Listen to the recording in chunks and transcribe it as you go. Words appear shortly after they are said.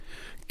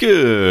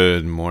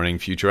Good morning,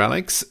 Future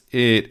Alex.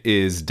 It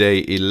is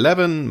day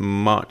 11,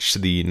 March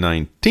the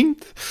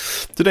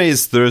 19th. Today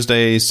is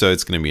Thursday, so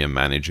it's going to be a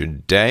manager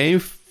day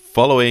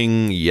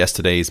following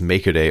yesterday's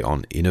Maker Day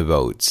on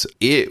Innovote.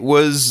 It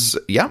was,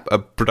 a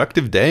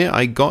productive day.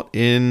 I got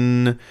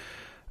in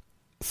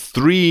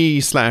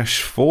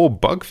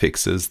 3/4 bug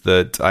fixes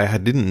that I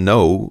didn't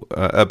know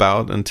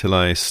about until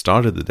I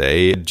started the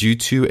day due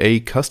to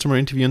a customer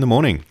interview in the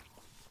morning.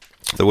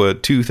 There were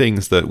two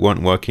things that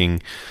weren't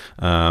working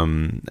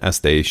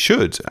as they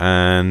should,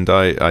 and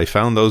I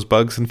found those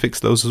bugs and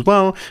fixed those as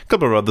well. A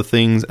couple of other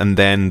things, and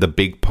then the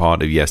big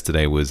part of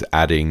yesterday was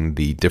adding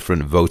the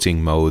different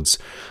voting modes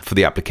for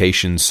the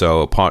application.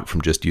 So apart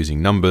from just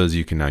using numbers,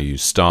 you can now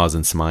use stars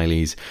and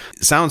smileys.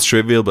 It sounds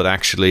trivial, but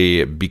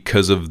actually,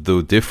 because of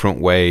the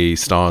different way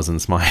stars and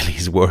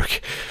smileys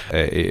work,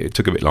 it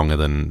took a bit longer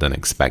than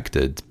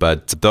expected.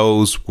 But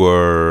those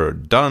were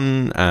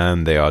done,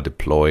 and they are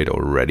deployed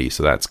already,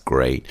 so that's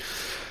great.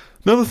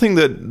 Another thing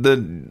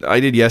that I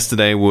did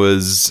yesterday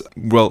was,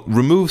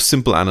 remove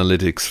simple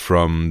analytics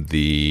from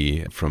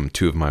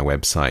two of my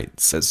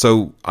websites.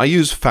 So I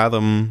use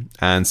Fathom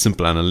and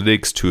Simple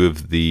Analytics, two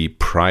of the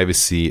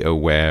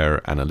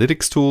privacy-aware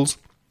analytics tools.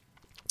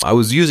 I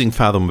was using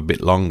Fathom a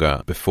bit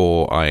longer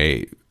before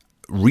I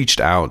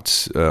reached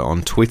out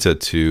on Twitter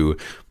to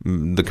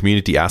the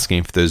community asking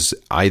if there's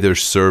either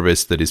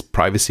service that is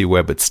privacy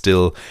aware but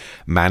still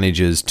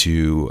manages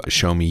to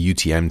show me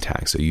UTM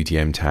tags, so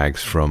UTM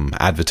tags from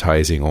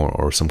advertising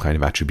or some kind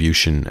of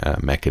attribution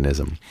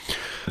mechanism.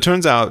 It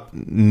turns out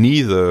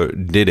neither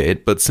did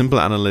it, but Simple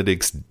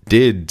Analytics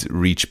did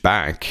reach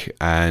back,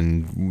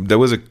 and there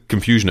was a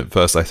confusion at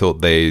first. I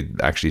thought they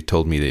actually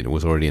told me that it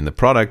was already in the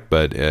product,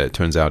 but it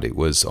turns out it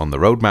was on the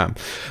roadmap.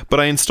 But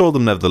I installed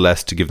them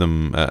nevertheless to give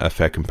them a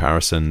fair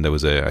comparison. There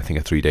was I think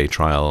a 3-day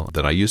trial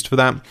that I used for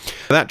that.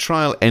 That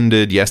trial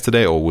ended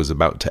yesterday, or was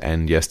about to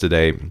end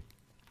yesterday.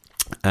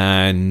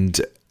 And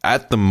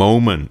at the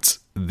moment,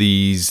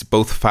 these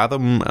both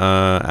Fathom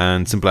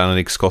and Simple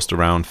Analytics cost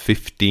around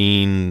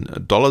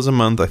 $15 a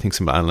month. I think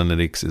Simple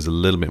Analytics is a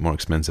little bit more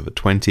expensive at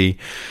 $20.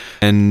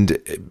 And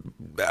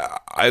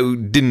I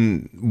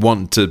didn't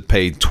want to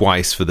pay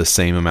twice for the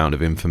same amount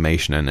of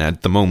information. And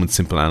at the moment,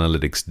 Simple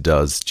Analytics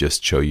does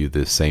just show you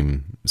the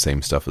same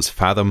stuff as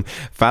Fathom.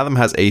 Fathom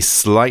has a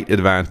slight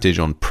advantage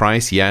on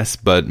price, yes,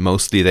 but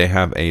mostly they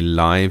have a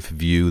live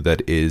view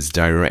that is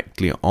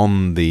directly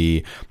on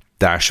the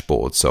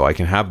dashboard. So I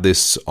can have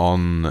this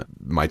on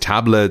my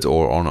tablet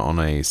or on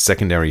a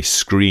secondary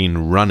screen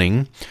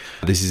running.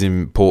 This is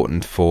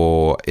important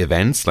for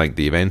events, like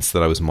the events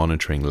that I was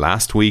monitoring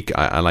last week.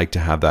 I like to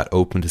have that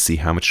open to see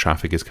how much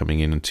traffic is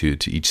coming into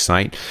each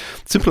site.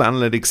 Simple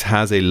Analytics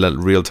has a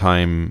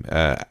real-time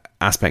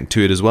aspect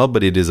to it as well,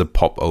 but it is a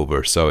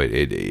popover, so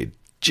it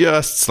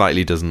just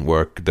slightly doesn't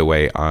work the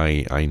way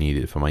I need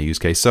it for my use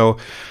case. So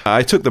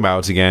I took them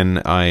out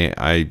again.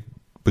 I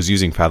was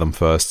using Fathom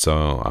first,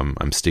 so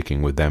I'm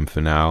sticking with them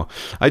for now.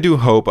 I do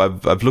hope,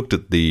 I've looked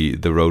at the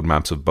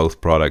roadmaps of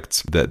both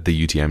products, that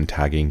the UTM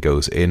tagging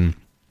goes in.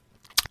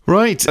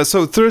 Right,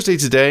 so Thursday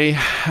today,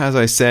 as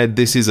I said,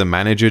 this is a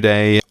manager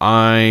day.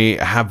 I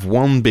have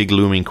one big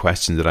looming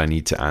question that I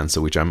need to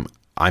answer, which I'm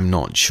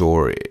not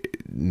sure.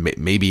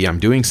 Maybe I'm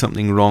doing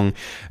something wrong.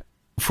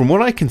 From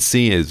what I can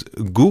see is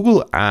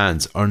Google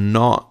Ads are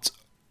not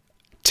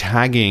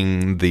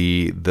tagging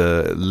the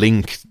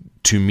link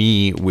to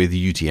me with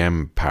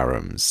UTM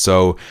params.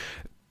 So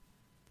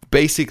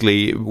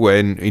basically,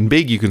 when in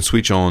Big you can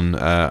switch on,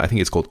 I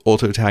think it's called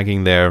auto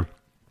tagging there,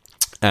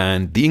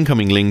 and the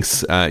incoming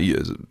links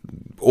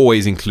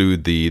always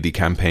include the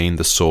campaign,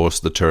 the source,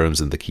 the terms,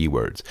 and the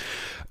keywords.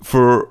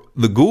 For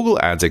the Google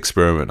Ads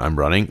experiment I'm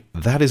running,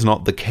 that is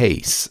not the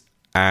case,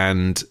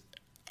 and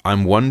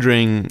I'm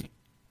wondering,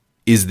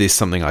 is this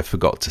something I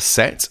forgot to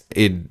set?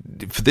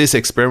 For this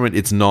experiment,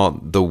 it's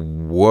not the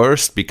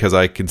worst because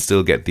I can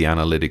still get the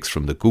analytics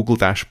from the Google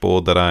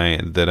dashboard that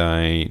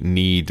I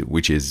need,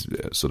 which is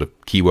sort of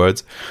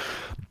keywords.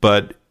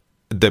 But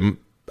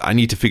I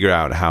need to figure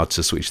out how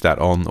to switch that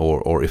on,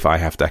 or if I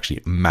have to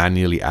actually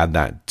manually add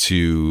that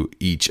to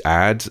each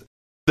ad.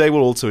 They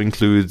will also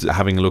include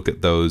having a look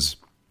at those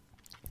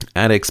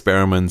ad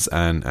experiments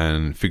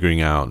and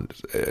figuring out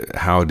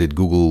how did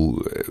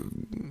Google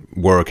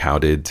work, how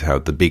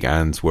the big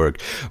ads work.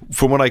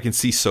 From what I can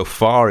see so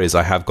far is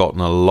I have gotten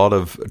a lot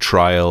of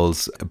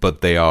trials, but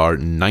they are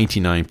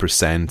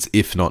 99%,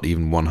 if not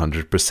even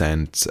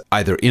 100%,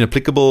 either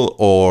inapplicable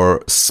or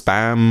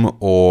spam,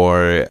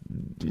 or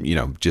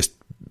just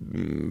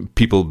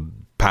people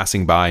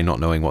passing by, not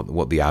knowing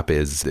what the app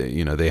is.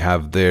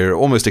 They're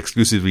almost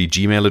exclusively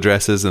Gmail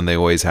addresses, and they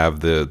always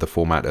have the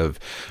format of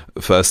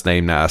first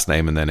name, last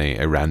name, and then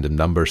a random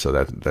number. So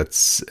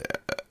that's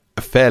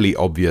a fairly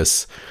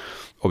obvious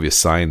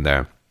sign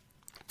there.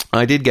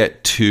 I did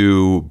get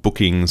 2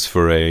 bookings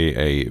for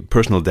a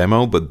personal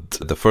demo, but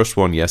the first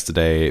one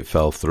yesterday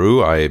fell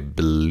through. I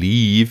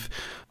believe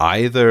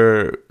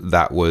either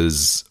that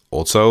was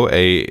also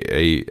a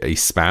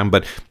spam,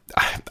 but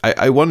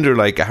I wonder,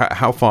 like,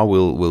 how far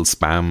will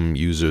spam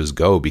users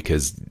go?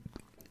 Because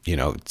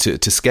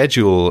to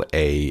schedule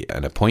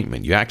an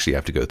appointment, you actually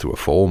have to go through a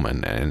form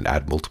and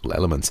add multiple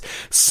elements.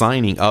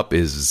 Signing up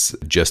is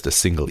just a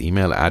single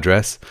email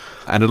address,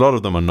 and a lot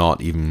of them are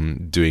not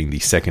even doing the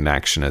second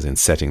action, as in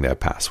setting their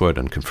password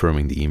and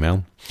confirming the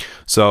email.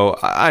 So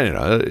I don't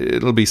know,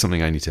 it'll be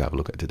something I need to have a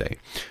look at today.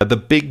 The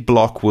big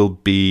block will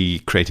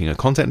be creating a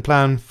content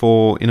plan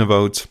for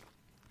Innovote.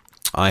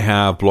 I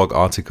have blog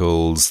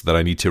articles that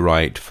I need to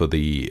write for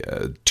the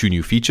 2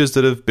 new features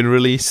that have been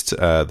released,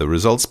 the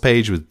results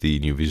page with the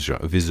new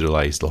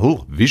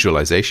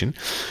visualization,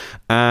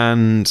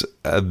 and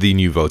the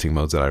new voting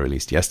modes that I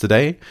released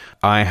yesterday.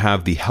 I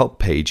have the help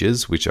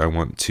pages, which I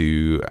want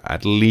to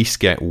at least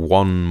get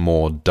one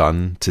more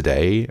done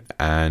today,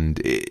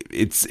 and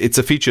it's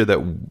a feature that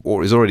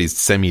is already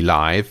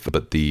semi-live,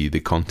 but the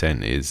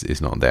content is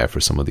not there for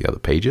some of the other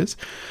pages.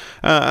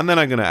 And then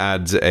I'm going to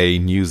add a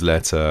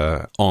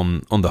newsletter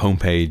on the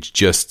homepage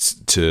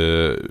just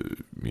to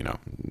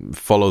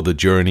follow the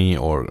journey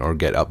or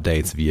get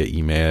updates via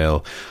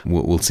email.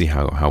 We'll see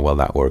how well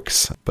that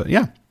works. But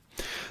yeah,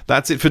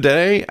 that's it for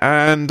today,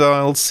 and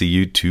I'll see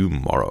you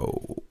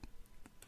tomorrow.